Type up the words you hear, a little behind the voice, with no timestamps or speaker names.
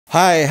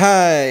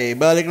Hai,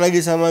 balik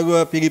lagi sama gue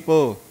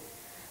PIDIEPOO.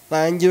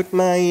 Lanjut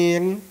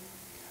main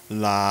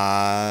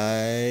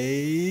Life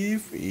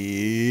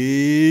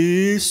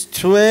is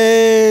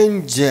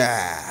Stranger.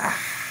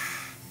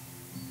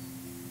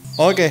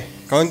 Oke,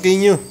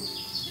 continue.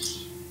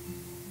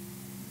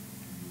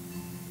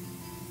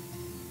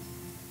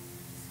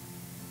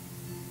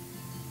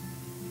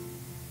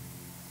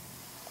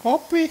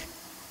 Kopi.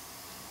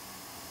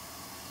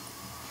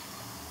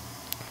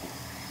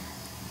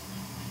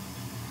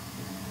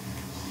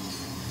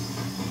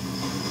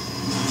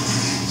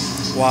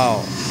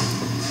 Wow.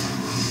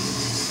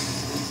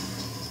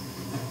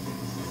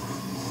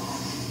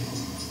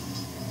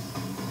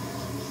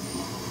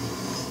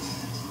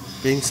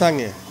 Pingsan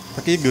ya?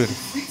 Tertidur.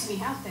 Freaked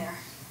me out there.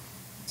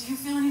 Do you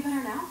feel any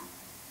better now?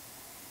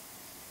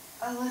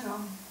 A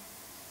little.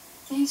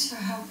 Thanks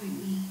for helping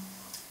me.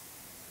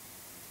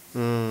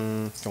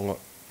 Tunggu.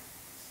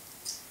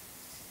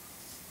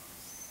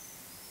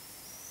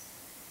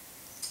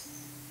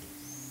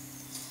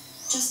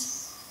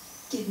 Just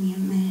give me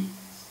a minute.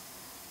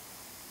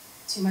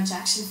 Too much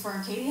action for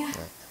Arcadia?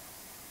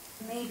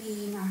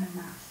 Maybe not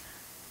enough.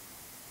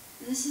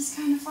 This is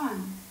kind of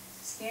fun.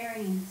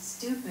 Scary and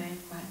stupid,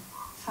 but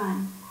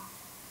fun.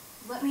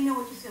 Let me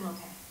know when you feel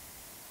okay.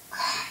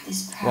 God,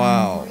 this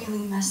Wow. problem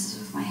really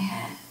messes with my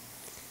head.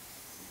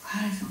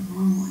 Glad I feel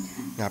normal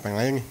again. Ngapain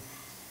lagi nih?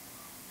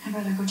 I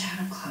better go chat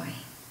up Chloe.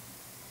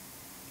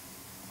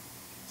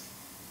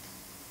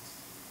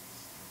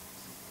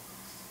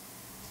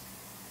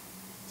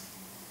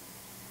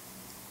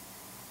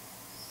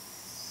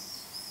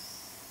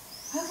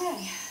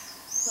 Okay.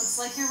 Looks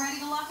like you're ready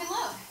to lock and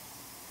load.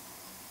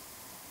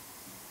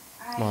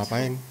 I Mau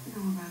ngapain? don't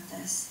know about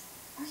this.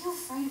 Are you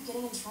afraid of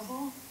getting in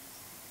trouble?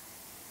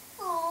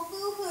 Oh,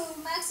 boo-hoo.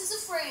 Max is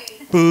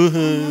afraid. I know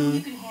Boo-hoo.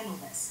 you can handle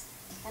this.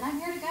 And I'm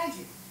here to guide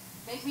you.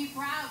 Make me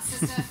proud,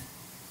 sister.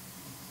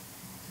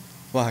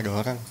 Wah, ada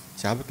orang.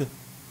 Siapa tuh?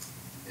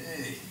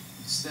 Hey,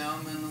 it's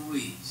Thelma and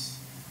Louise.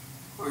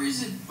 Or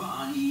is it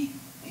Bonnie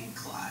and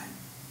Clyde?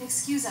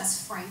 Excuse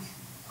us, Frank.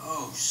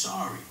 Oh,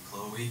 sorry,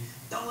 Chloe.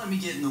 Don't let me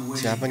get in the way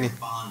Siapa of nih?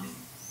 your bonding.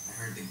 I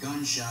heard the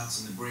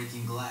gunshots and the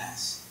breaking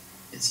glass.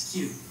 It's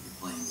cute when you're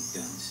playing with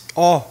guns.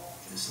 Oh,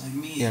 Just like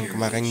me yang at your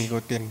kemarin age.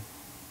 ngikutin.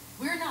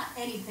 We're not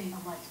anything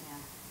alike,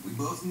 man. We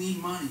both need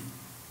money.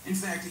 In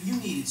fact, you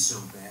need it so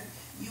bad,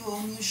 you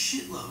owe me a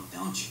shitload,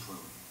 don't you,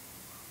 Chloe?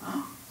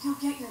 Huh? You'll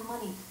get your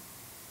money.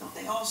 Don't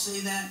they all say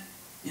that?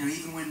 You know,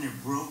 even when they're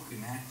broke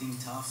and acting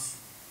tough?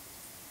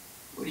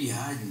 What are you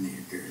hiding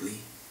there, girlie?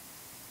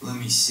 Let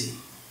me see.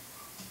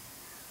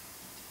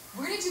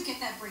 Where did you get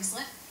that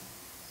bracelet?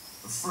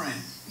 A friend.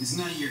 It's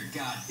none of your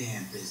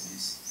goddamn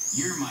business.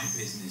 You're my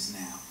business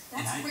now.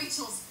 And That's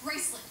Rachel's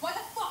bracelet. Why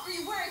the fuck are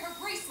you wearing her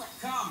bracelet?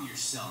 Calm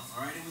yourself,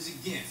 alright? It was a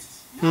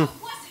gift. No,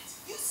 it wasn't.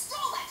 You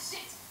stole that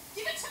shit.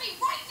 Give it to me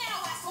right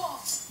now,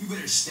 asshole. You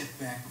better step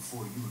back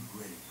before you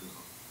regret it,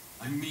 girl.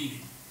 I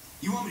mean it.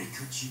 You want me to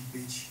cut you,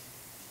 bitch?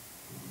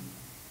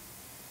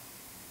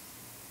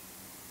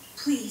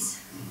 Please.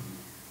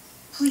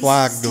 Please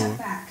Waduh. step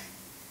back.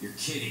 You're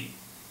kidding.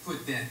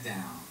 Put that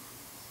down.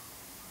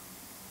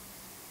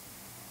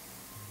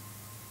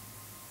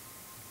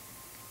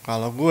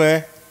 Kalau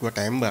gue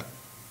tembak.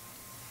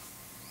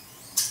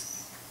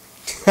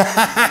 There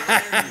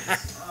it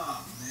is.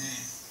 Oh,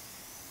 man.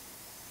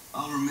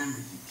 I'll remember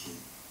you, kid.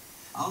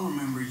 I'll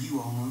remember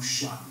you almost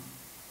shot me.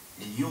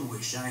 And you'll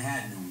wish I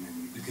had no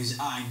memory, because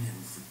I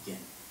never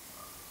forget.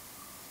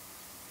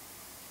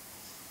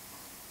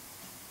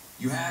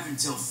 You have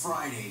until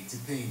Friday to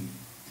pay me.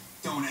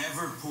 Don't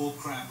ever pull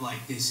crap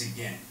like this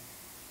again.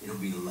 It'll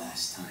be the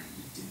last time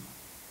you do.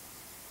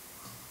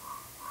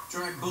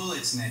 Try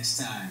bullets next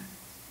time,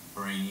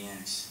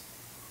 brainiacs.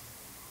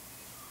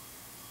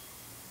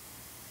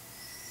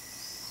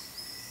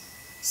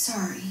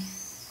 Sorry.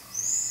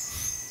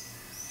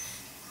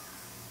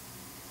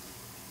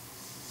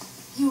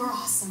 You were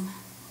awesome.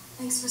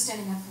 Thanks for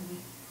standing up for me.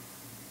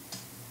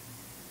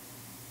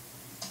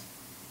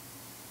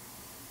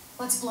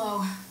 Let's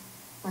blow.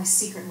 My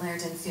secret lair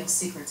didn't feel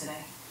secret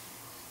today.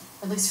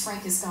 At least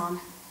Frank is gone.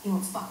 He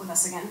won't fuck with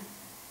us again.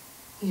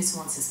 He just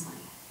wants his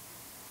money.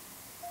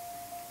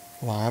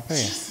 Wah, apa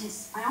ya?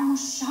 Jesus, I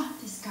almost shot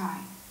this guy.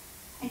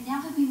 And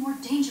now he'll be more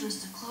dangerous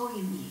to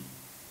Chloe and me.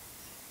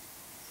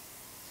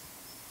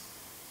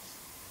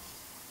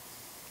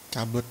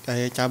 Cabut,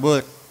 ayo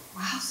cabut.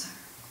 Wowzer.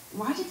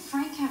 Why did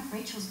Frank have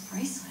Rachel's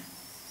bracelet?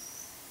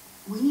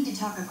 We need to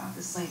talk about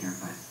this later,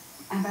 but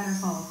I better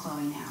follow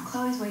Chloe now.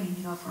 Chloe's waiting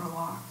to go for a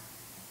walk.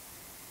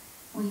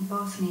 We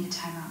both need a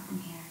time out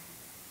from here.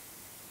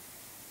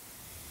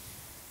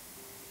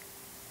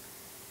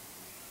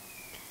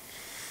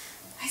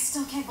 I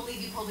still can't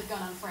believe you pulled a gun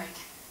on Frank.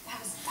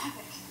 That was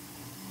epic.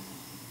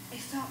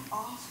 It felt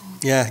awful.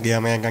 Ya, dia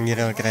megang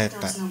rel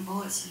kereta. There was no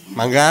bullets in him.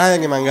 Manggarai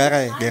ini,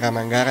 Manggarai. Daerah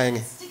Manggarai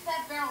ini. Stick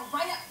that barrel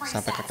right up Frank's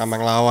Sampai ke ass.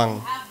 Tambang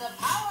Lawang. Have the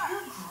power.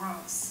 You're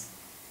gross.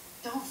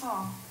 Don't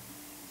fall.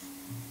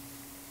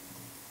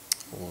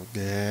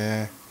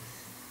 Udah.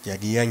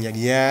 Jadian.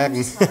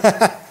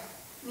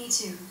 Me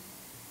too.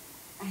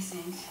 I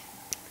think.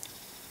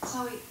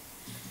 Chloe,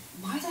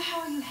 why the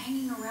hell are you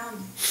hanging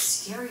around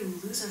scary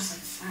losers like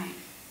Frank?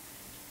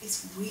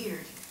 It's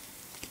weird.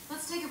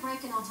 Let's take a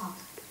break and I'll talk.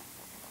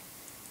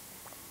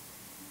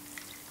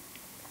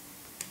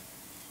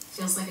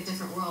 Feels like a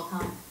different world,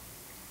 huh?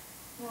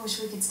 I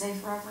wish we could stay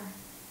forever.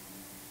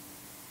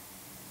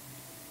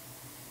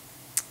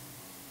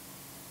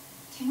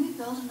 Can we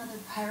build another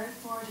pirate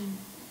fort and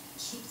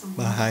keep the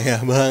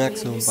Bahaya We banget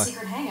need a new sumpah.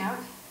 secret hangout.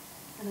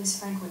 At least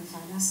Frank wouldn't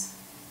find us.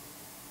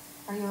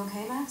 Are you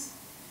okay, Max?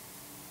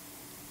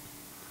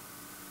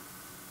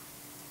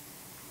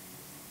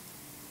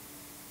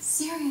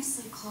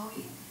 Seriously,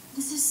 Chloe,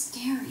 this is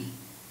scary.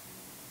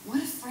 What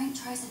if Frank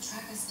tries to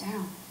track us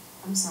down?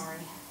 I'm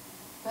sorry,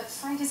 but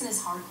Frank isn't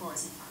as hardcore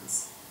as he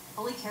fronts.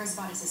 All he cares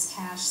about is his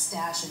cash,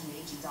 stash, and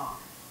mangy dog.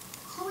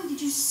 Chloe,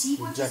 did you see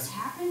what Hujan. just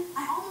happened?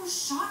 I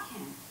almost shot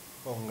him.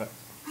 Oh enggak.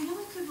 I know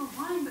I could go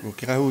blind, but Gue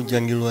kira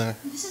hujan di luar.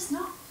 this is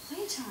not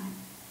playtime.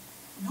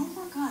 No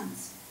more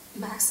guns.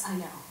 Max, I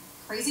know.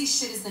 Crazy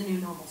shit is the new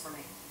normal for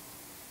me.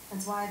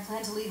 That's why I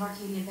plan to leave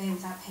Arcadia Bay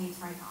without paying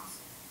Frank off.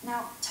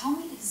 Now, tell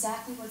me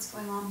exactly what's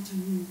going on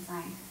between you and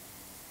Frank.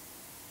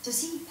 Does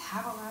he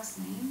have a last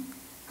name?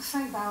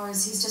 Frank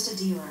Bowers, he's just a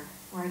dealer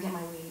where I get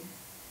my weed.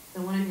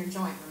 The one in your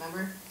joint,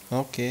 remember?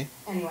 Oke.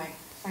 Anyway,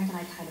 Frank and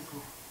I kind of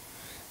hung out.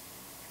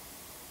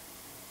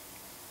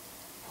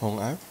 Hong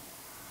out.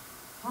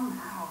 Hung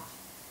out.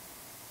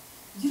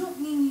 You don't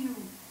mean you...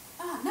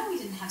 No, we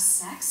didn't have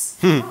sex.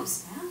 Hmm.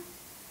 Gross, man.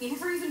 He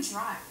never even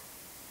tried.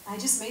 I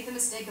just made the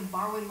mistake of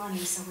borrowing money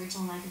so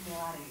Rachel and I could bail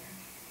out of here.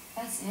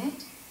 That's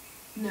it?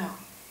 No.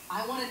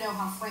 I want to know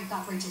how Frank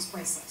got Rachel's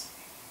bracelet.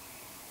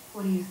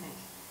 What do you think?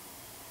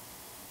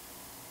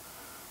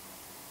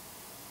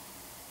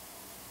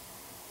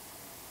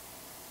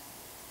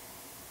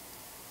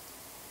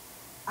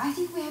 I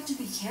think we have to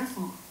be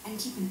careful and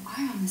keep an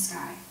eye on this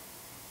guy.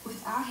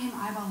 Without him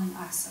eyeballing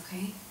us,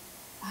 okay?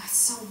 It's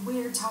so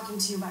weird talking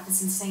to you about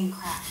this insane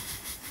crap.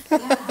 We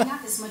haven't hung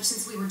out this much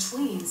since we were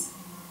tweens.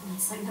 And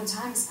it's like no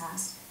time has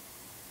passed.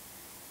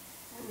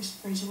 I wish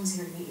Rachel was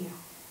here to meet you.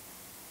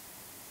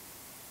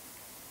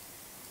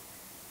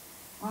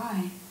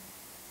 Why?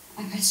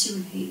 I bet she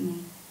would hate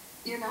me.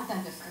 You're not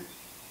that different.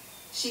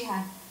 She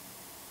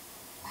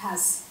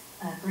has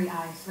a great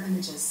eye for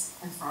images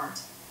and for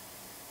art.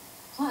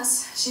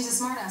 Plus, she's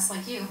a smartass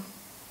like you.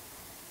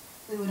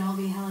 We would all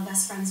be hella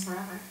best friends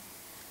forever.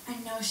 I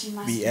know she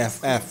must be as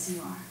cool BFF. as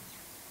you are.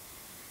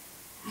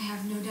 I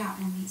have no doubt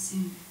we'll meet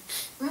soon.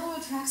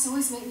 Railroad tracks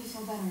always make me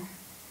feel better.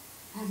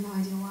 I have no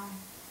idea why.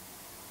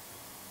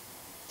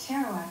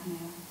 Kerouac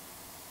knew.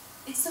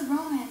 It's the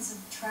romance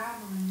of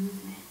travel and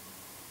movement.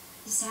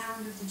 The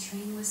sound of the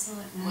train whistle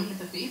at night. Look at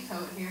the beat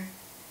poet here.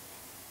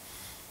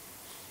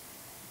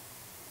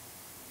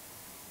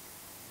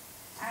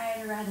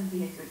 I'd rather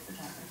be a good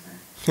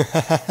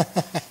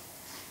photographer.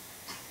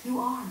 You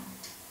are.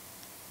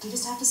 You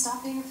just have to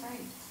stop being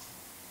afraid.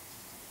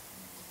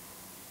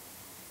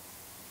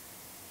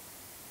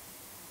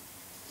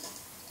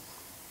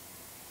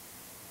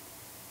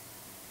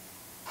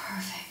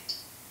 Perfect.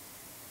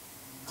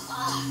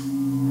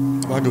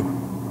 Waduh.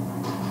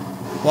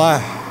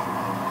 Wah.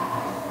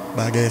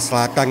 Badai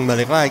selatan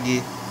balik lagi.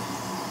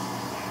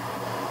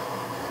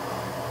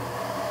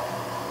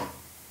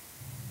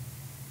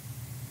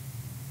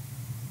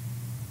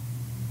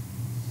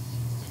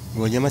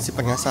 Gue aja masih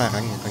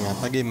penasaran ya,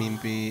 ternyata dia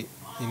mimpi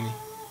ini.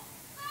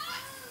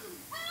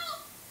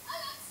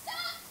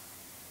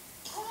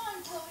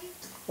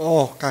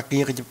 Oh,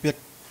 kakinya kejepit.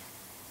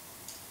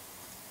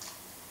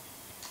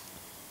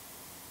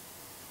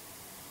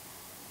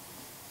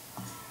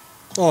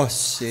 Oh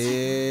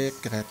shit,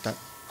 kereta.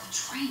 A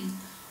train.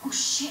 Oh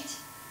shit.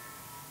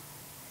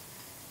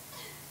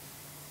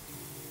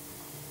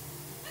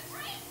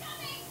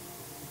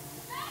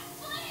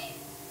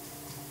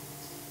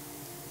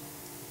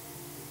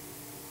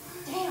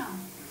 Damn,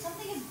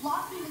 something is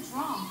blocking the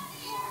drum.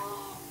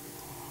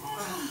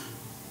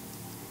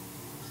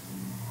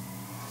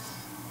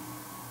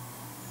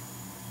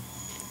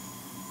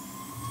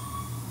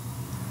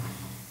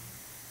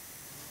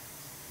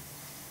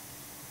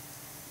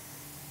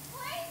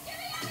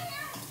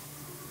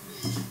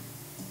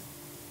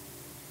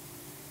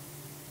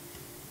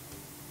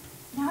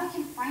 Now I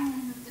can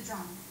finally move the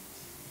drum.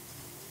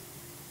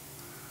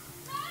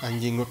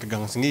 Anjing gue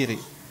tegang sendiri.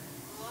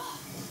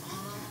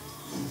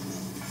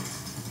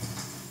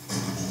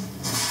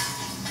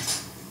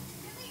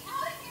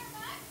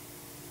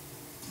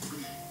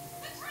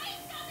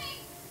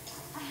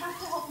 I have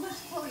to help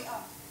lift Chloe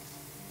up.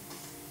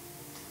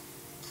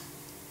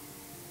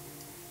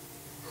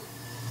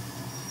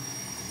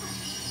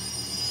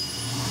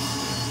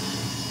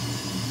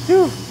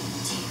 Phew.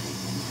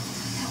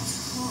 That was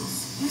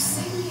close. You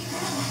saved me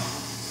again.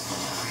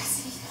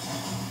 Crazy.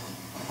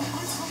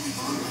 What's really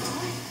wrong with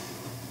Chloe?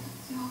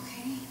 You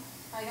okay?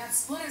 I got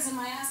splinters in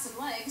my ass and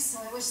legs, so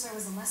I wish there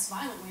was a less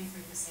violent way for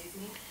you to save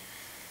me.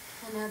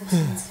 And now the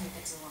trains can't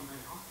get to London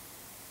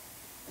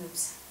now.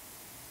 Oops.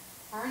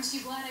 Aren't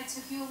you glad I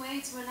took you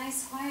away to a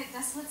nice, quiet,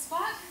 desolate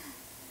spot?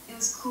 It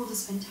was cool to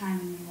spend time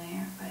in your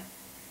lair, but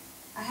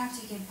I have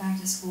to get back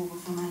to school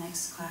before my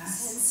next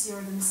class. Since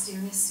you're the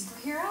mysterious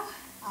superhero,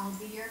 I'll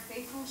be your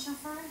faithful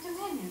chauffeur and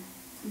companion.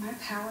 My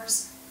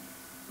powers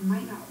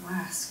might not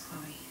last,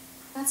 Chloe.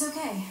 That's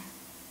okay.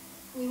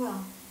 We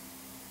will.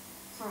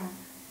 Forever.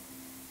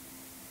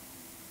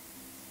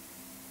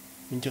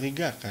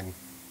 Mencurigakan.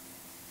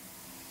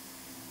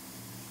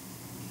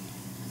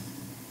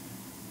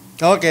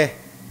 Oke,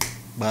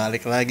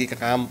 balik lagi ke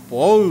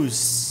kampus.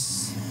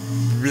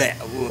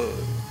 Blackwood.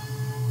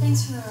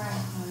 Thanks for the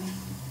ride, Chloe.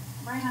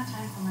 Right on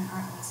time for my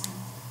art lesson.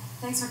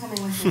 Thanks for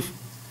coming with me.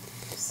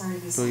 Sorry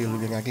to be so Tuh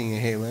long. yang lagi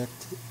ngehe banget.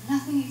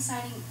 Nothing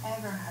exciting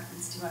ever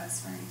happens to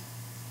us, right?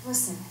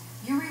 Listen,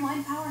 your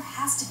rewind power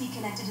has to be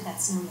connected to that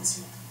snow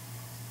yesterday.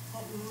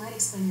 That might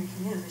explain your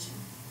tornado vision.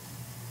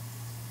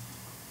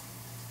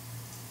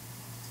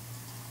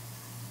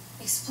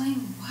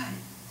 Explain what?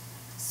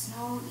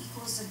 Snow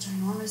equals a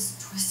ginormous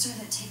twister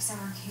that takes out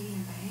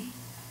Arcadia Bay?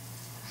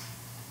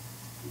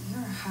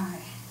 You're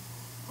high.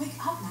 Wake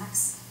up,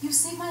 Max. You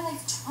saved my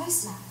life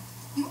twice now.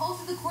 You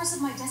altered the course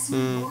of my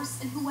destiny, yours,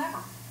 and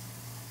whoever.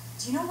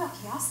 Do you know about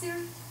chaos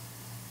theory?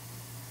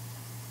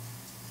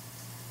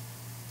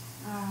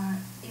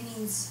 It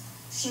means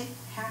shit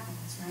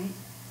happens, right?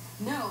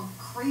 No,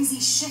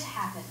 crazy shit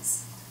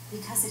happens.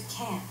 Because it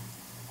can.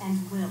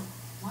 And will.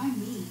 Why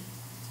me?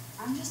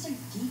 I'm just a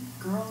geek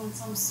girl in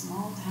some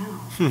small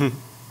town.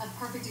 A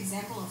perfect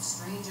example of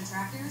strange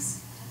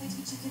attractors. Don't they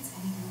teach you kids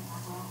anything in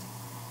Blackwell?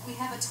 We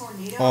have a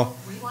tornado,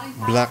 rewind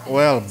power,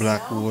 Blackwell, and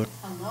Blackwood.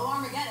 hello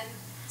Armageddon.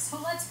 So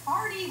let's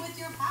party with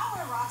your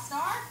power,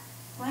 Rockstar.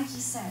 Like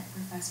you said,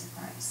 Professor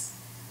Price,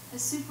 a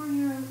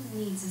superhero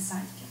needs a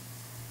sidekick.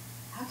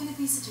 How can it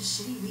be such a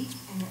shitty week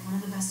and yet one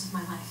of the best of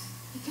my life?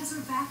 Because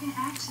we're back in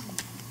action.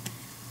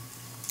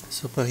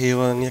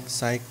 Superhero nya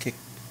psychic.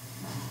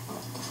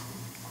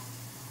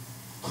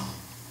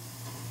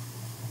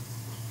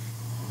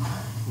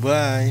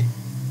 Bye.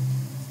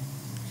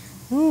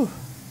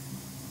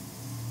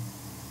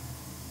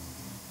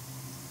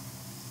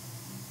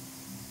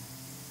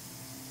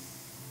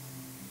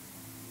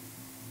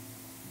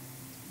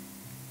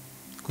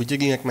 Gue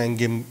jadi ingat main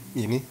game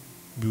ini,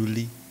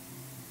 Bully.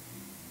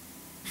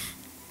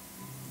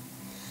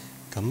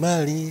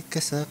 Kembali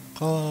ke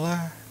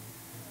sekolah,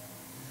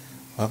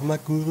 hormat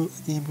guru,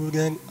 ibu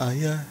dan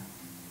ayah.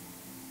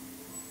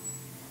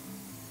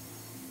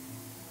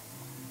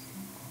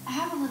 I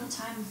have a little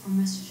time before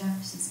Mr.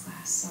 Jefferson's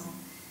class, so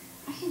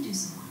I can do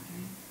some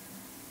laundry.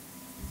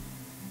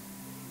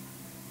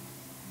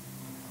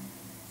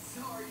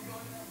 So are you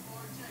going to that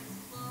Vortex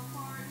Club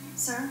party?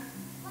 Sir?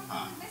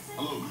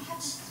 Hello,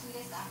 Lucas.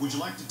 Would you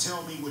like to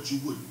tell me what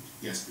you wouldn't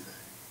yesterday?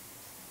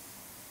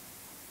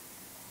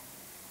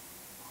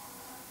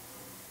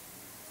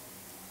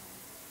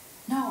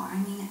 No, I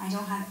mean, I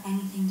don't have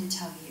anything to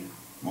tell you.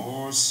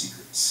 More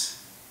secrets.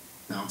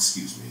 Now,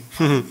 excuse me.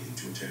 I have a meeting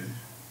to attend.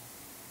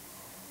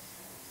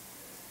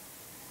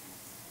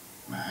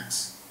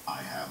 Max,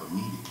 I have a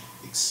meeting.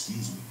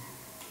 Excuse me.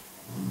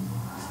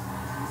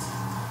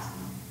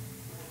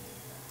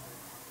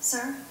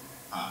 Sir?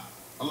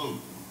 Hello.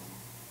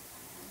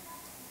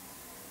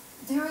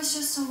 There was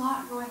just a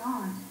lot going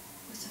on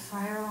with the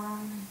fire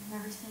alarm and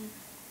everything.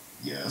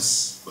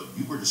 Yes, but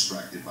you were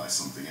distracted by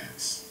something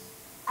else.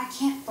 I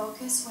can't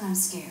focus when I'm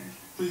scared.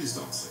 Please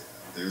don't say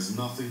that. There's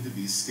nothing to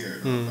be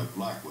scared of at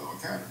Blackwell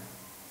Academy.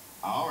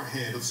 Our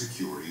head of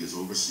security is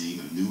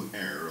overseeing a new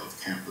era of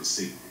campus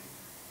safety.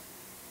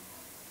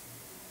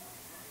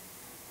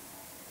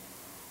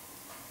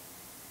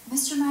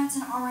 Mr.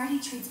 Madsen already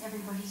treats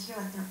everybody here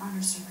like they're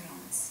under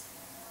surveillance.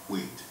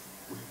 Wait.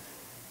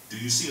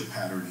 Do you see a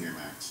pattern here,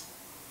 Max?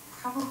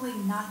 Probably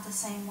not the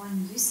same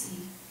one you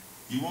see.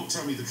 You won't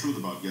tell me the truth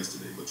about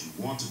yesterday, but you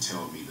want to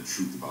tell me the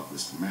truth about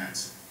Mr.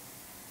 Madsen.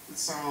 It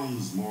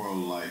sounds more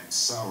like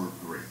sour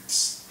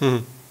grapes.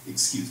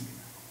 Excuse me.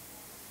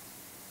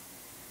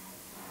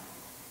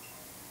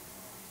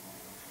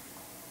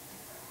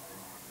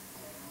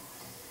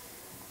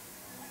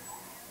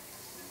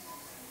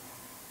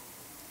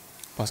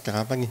 Poster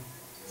apa nih?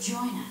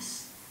 Join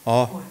us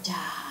Oh, or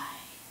die.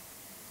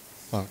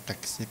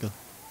 Vortex itu.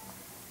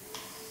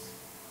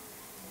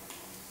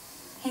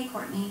 Hey,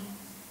 Courtney.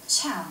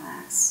 Ciao,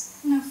 Max.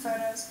 No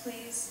photos,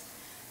 please.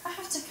 I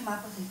have to come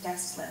up with a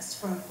guest list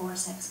for a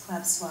Vortex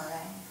Club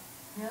soiree.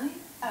 Really?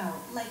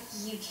 Oh, like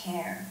you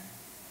care.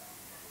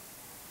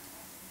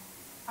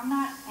 I'm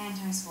not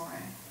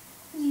anti-soiree.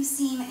 You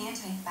seem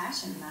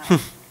anti-fashion, though.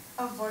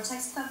 A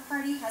Vortex Club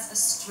party has a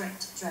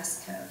strict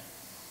dress code.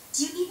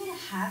 Do you even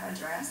have a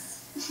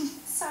dress?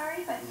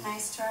 Sorry, but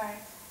nice try.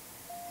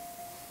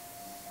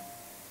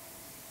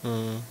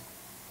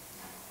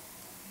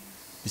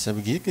 Bisa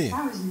begitu If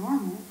ya? I was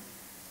normal,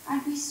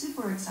 I'd be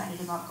super excited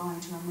about going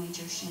to a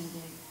major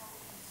shindig.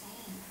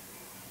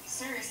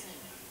 Seriously.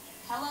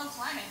 Hello,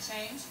 climate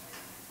change.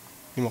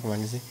 Ini mau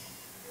kemana sih?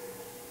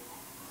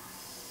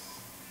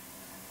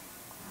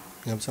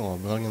 Nggak bisa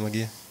ngobrol sama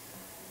dia.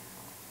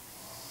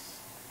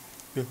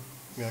 Duh,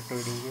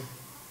 gatel hidung gue.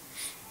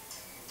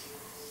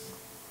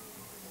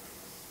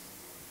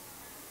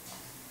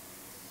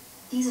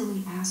 These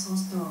elite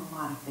assholes throw a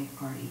lot of big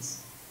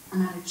parties.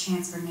 Another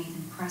chance for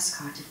Nathan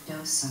Prescott to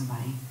dose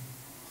somebody.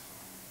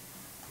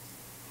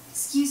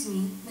 Excuse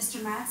me,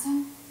 Mr.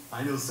 Madsen?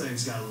 I know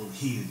things got a little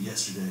heated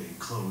yesterday in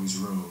Chloe's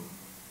room.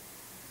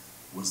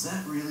 Was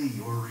that really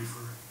your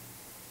reefer?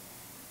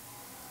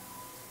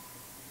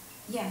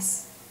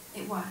 Yes,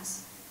 it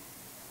was.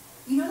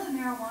 You know that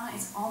marijuana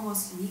is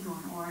almost legal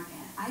in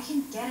Oregon. I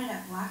can get it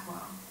at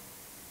Blackwell.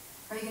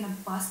 Are you gonna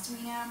bust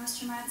me now,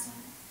 Mr. Madsen?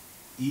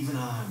 Even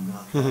I'm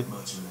not that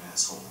much of an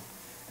asshole.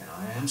 And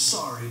I am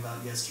sorry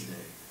about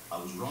yesterday. I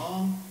was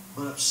wrong,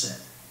 but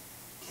upset.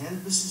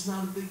 Cannabis is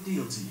not a big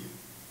deal to you,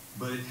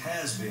 but it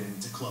has been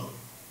to Chloe.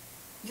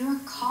 You're a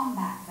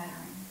combat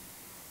veteran.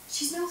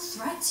 She's no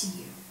threat to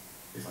you.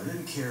 If I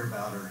didn't care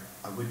about her,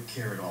 I wouldn't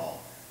care at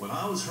all. When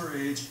I was her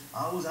age,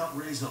 I was out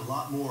raising a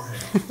lot more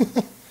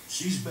hell.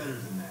 She's better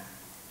than that.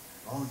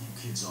 All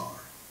you kids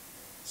are.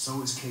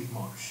 So is Kate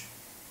Marsh.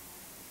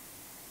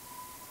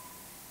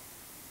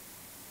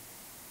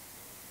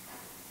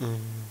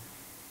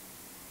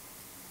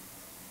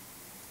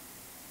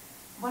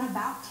 What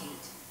about Kate?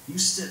 You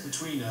stepped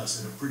between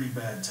us at a pretty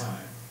bad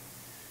time.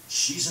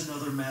 She's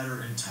another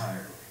matter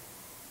entirely.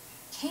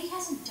 Kate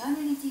hasn't done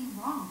anything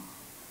wrong.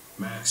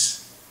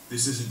 Max,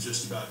 this isn't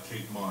just about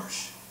Kate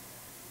Marsh.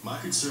 My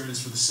concern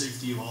is for the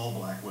safety of all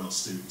Blackwell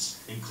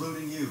students,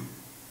 including you.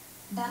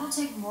 That'll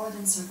take more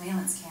than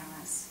surveillance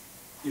cameras.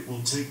 It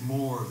will take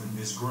more than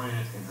Ms.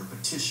 Grant and her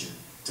petition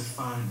to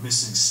find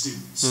missing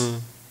students.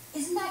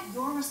 Isn't that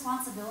your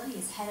responsibility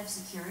as head of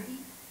security?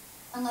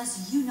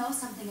 Unless you know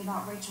something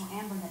about Rachel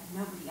Amber that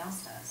nobody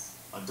else does.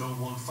 I don't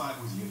want to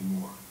fight with you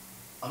anymore.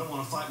 I don't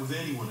want to fight with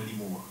anyone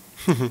anymore.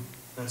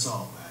 That's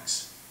all,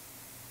 Max.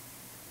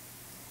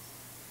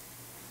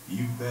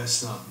 You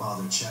best not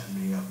bother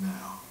chatting me up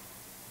now.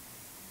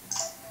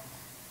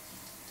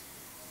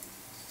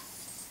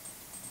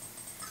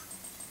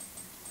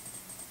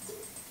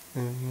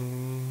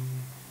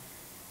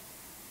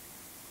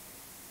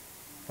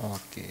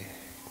 Oke,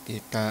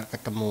 kita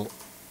ketemu.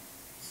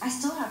 I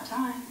still have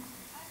time.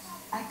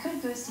 I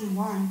could go see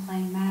Warren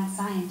playing mad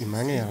scientist.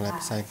 Gimana ya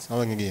lab science?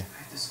 Oh, ini dia.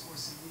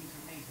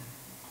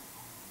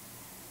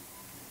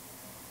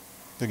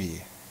 Itu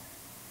dia.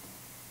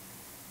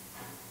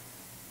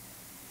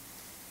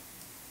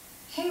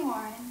 Hey,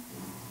 Warren.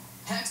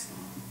 Hex,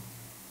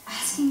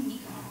 Asking me.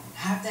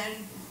 have daddy.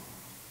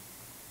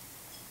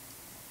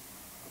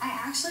 I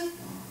actually...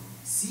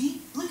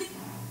 See? Look at.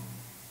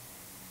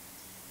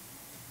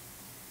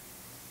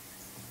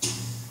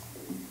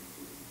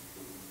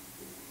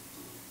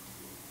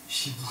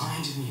 She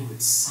blinded me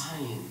with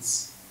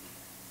science.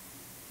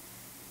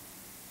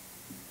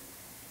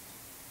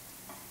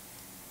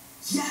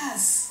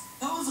 Yes!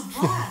 That was a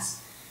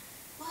blast!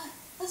 But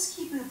let's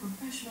keep it a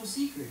professional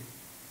secret.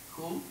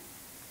 Cool?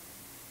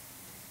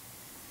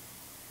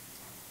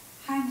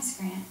 Hi, Miss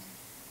Grant.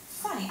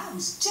 Funny, I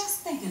was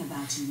just thinking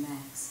about you,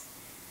 Max.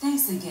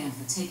 Thanks again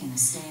for taking a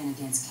stand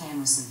against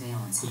camera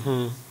surveillance.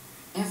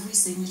 Every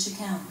signature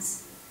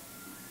counts.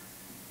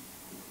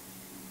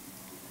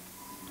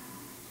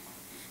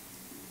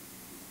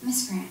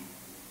 Miss Grant,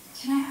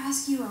 can I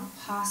ask you a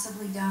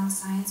possibly dumb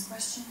science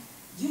question?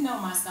 You know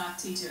my stock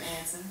teacher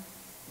answer.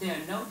 There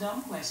are no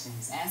dumb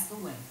questions. Ask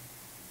away.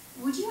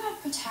 Would you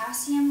add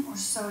potassium or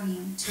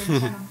sodium to a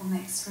chemical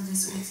mix for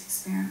this week's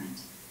experiment?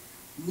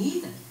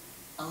 Neither.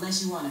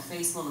 Unless you want a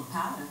face full of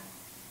powder.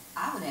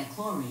 I would add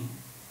chlorine.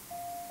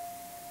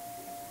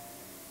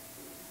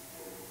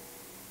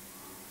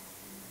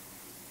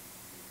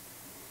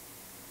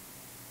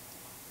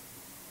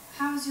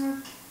 How's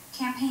your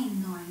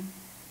campaign going?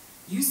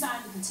 You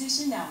signed the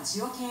petition, now it's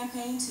your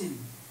campaign too.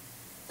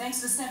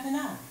 Thanks for stepping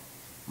up.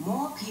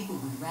 More people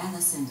would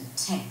rather send a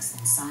text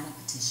than sign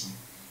a petition.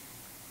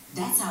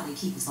 That's how they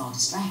keep us all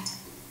distracted.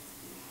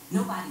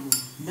 Nobody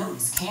will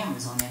notice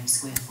cameras on every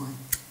square foot.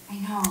 I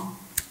know.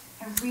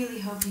 I really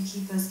hope you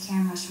keep those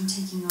cameras from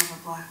taking over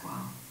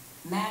Blackwell.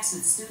 Max,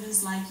 with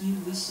students like you,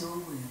 we sure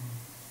will.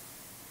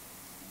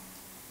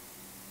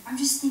 I'm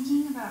just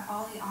thinking about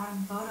all the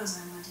autumn photos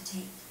I want to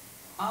take.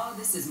 Oh,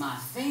 this is my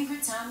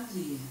favorite time of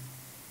year.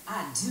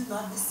 I do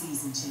love the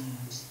season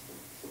change.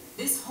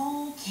 This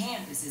whole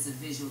campus is a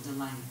visual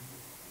delight.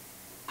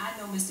 I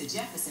know Mr.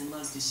 Jefferson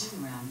loves to shoot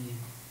around here.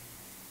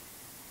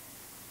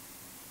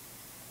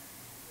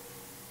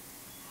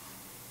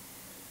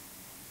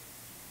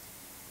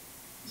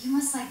 You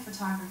must like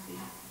photography.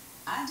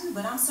 I do,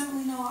 but I'm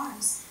certainly no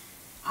artist.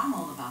 I'm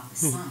all about the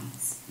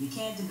science. You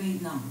can't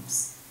debate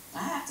numbers. I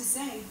have to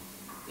say,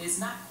 it's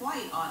not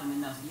quite autumn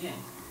enough yet.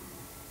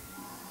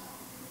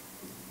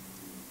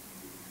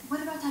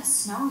 What about that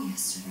snow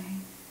yesterday?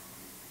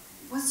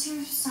 What's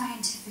your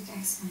scientific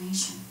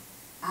explanation?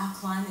 Our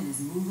climate is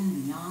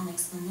moving beyond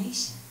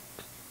explanation.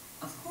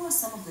 Of course,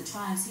 some of the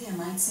tribes here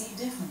might see it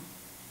different.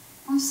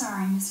 I'm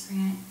sorry, Miss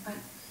Grant, but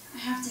I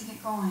have to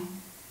get going.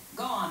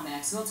 Go on,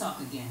 Max. We'll talk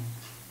again.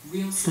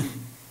 Real soon.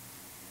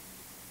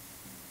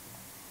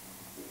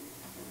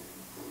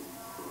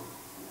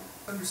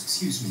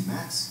 Excuse me,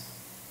 Max.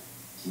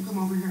 Can you come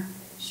over here?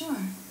 Sure.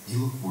 You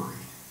look worried.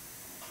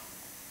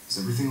 Is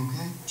everything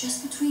okay?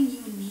 Just between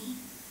you and me,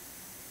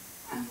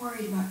 I'm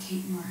worried about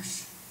Kate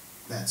Marsh.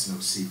 That's no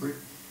secret.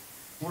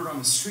 Word on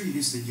the street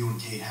is that you and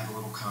Kate had a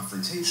little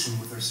confrontation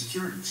with our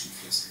security chief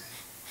yesterday.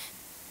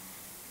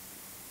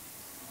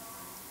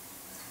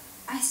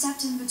 I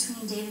stepped in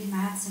between David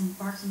Madsen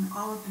barking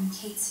all up in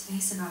Kate's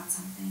face about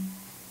something.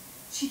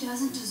 She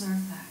doesn't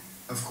deserve that.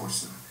 Of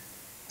course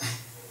not.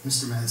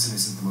 Mr. Madsen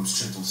isn't the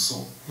most gentle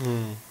soul.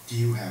 Hmm. Do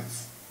you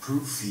have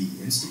proof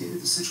he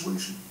instigated the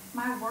situation?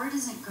 My word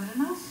isn't good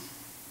enough?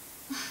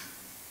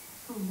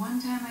 For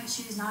one time I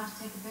choose not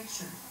to take a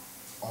picture.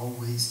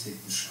 Always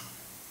take the shot.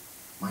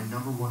 My #1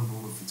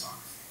 rule of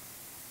photography.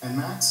 And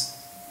Max,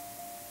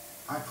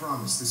 I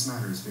promise this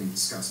matter is being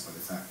discussed by the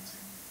faculty.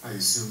 I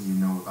assume you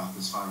know about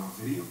this viral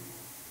video?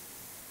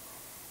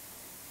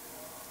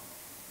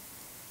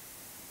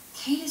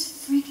 Kate is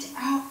freaked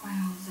out by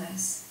all of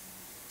this.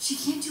 She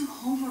can't do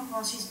homework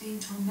while she's being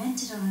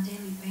tormented on a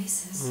daily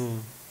basis.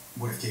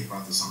 What if Kate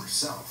brought this on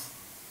herself?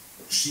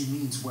 She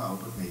means well,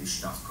 but maybe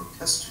she does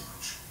protest too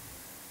much.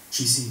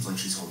 She seems like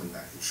she's holding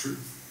back the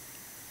truth.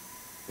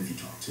 Have you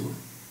talked to her?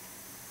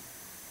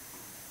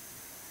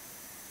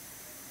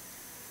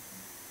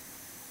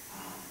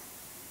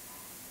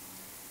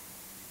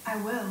 I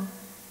will.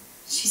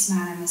 She's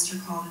mad I missed her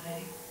call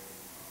today.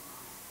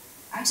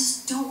 I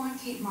just don't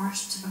want Kate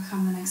Marsh to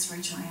become the next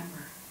Rachel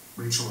Amber.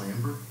 Rachel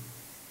Amber?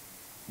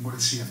 What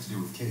does she have to do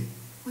with Kate?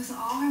 With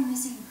all her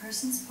missing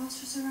persons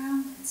posters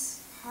around, it's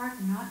hard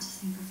not to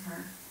think of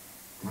her.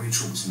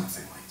 Rachel was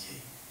nothing like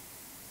Kate.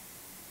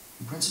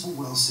 And Principal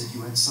Wells said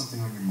you had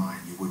something on your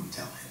mind you wouldn't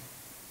tell him.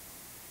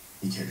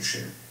 You care to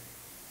share?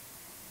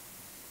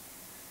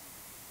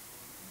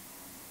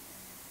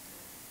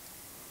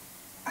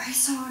 I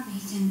saw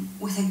Nathan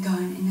with a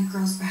gun in a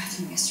girl's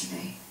bathroom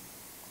yesterday.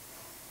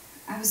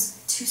 I was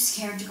too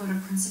scared to go to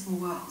Principal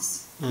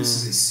Wells.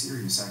 This is a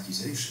serious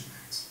accusation,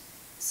 Max.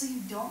 So you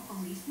don't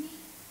believe me?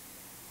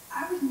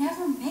 I would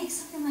never make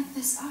something like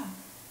this up.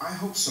 I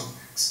hope so,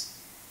 Max.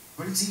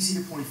 But it's easy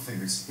to point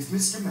fingers. If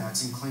Mr.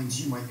 Madsen claims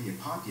you might be as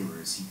popular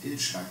as he did,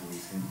 should I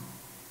believe him?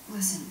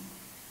 Listen,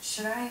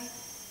 should I?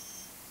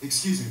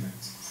 Excuse me,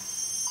 Max.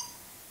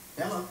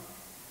 Hello?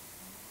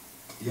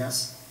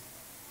 Yes?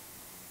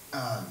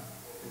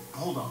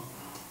 Hold on.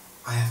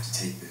 I have to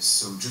take this,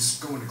 so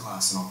just go into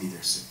class and I'll be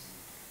there soon.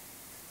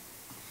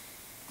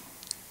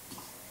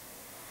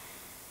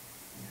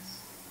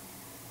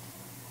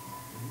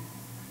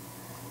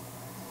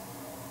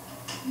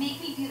 Make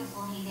me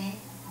beautiful, Hayden.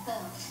 Go.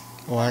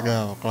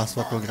 Waduh, kelas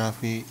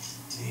fotografi.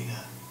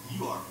 Dana,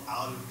 you are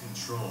out of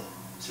control.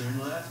 Turn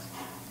left,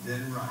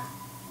 then right.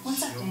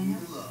 What's up, Show Daniel?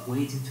 me the love.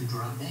 Waiting to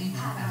drop Dana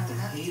after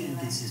Hayden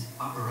gets his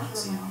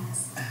paparazzi on.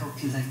 I hope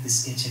you like the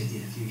sketch I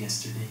did of you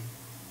yesterday.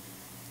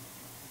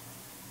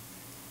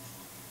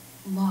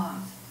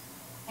 Love.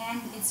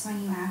 And it's my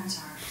new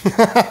avatar.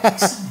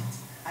 Excellent.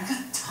 I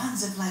got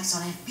tons of likes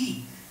on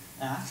FB.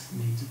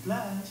 Made to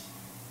blush.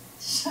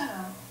 Shut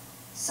up.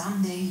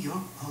 Someday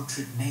your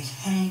portrait may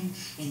hang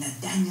in the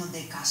Daniel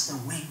De Costa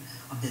wing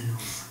of the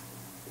Louvre.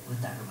 We'll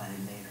talk about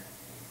it later.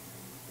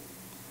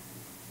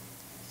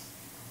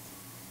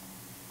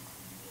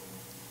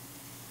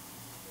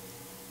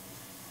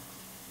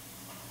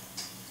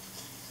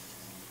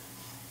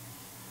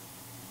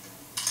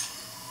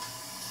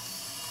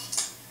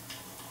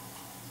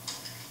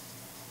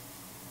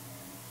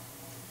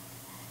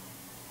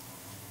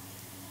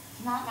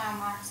 Not now,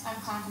 Max.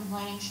 I'm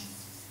contemplating.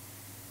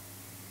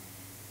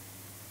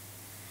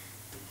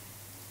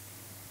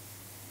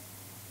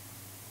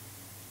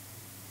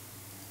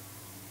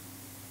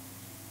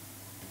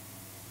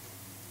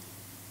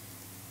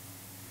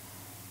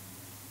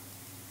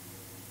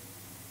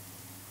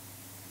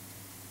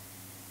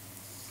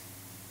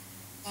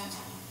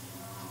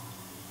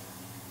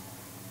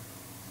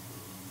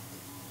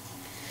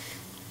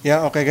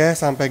 Ya oke guys,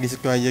 sampai di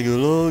situ aja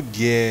dulu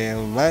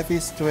game Life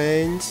is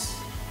Strange.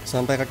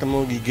 Sampai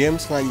ketemu di game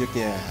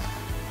selanjutnya.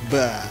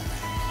 Bye.